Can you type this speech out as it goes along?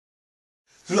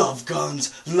Love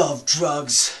guns, love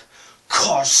drugs,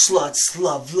 car sluts,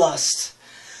 love lust,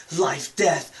 life,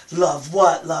 death, love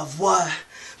what,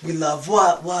 we love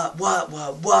what,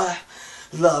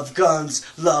 love guns,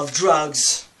 love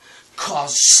drugs, car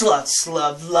sluts,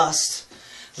 love lust,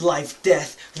 life,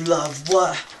 death, love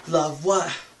what,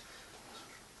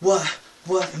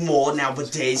 what more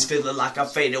nowadays, feeling like I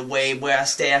fade away. Where I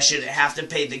stay, I shouldn't have to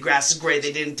pay. The grass is gray,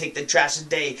 they didn't take the trash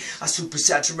today. I super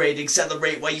saturate,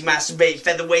 accelerate while you masturbate.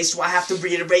 Featherweight, so I have to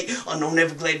reiterate. Unknown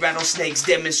Everglade rattlesnakes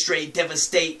demonstrate,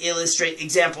 devastate, illustrate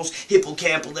examples.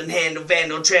 Hippocampal and handle,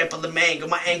 vandal, trample the mango.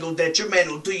 My angle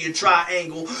detrimental to your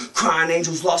triangle. Crying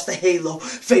angels lost the halo.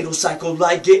 Fatal cycle,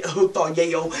 like get hooked on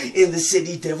yayo. In the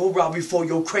city, devil rob before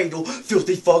your cradle.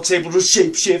 Filthy fucks able to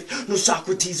shapeshift. No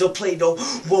Socrates or Plato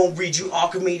won't read you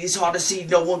Archimedes, hard to see,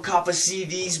 no one copper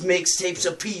CDs, mixtapes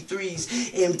of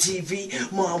P3s,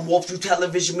 MTV, mom walk through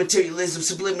television, materialism,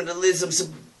 subliminalism,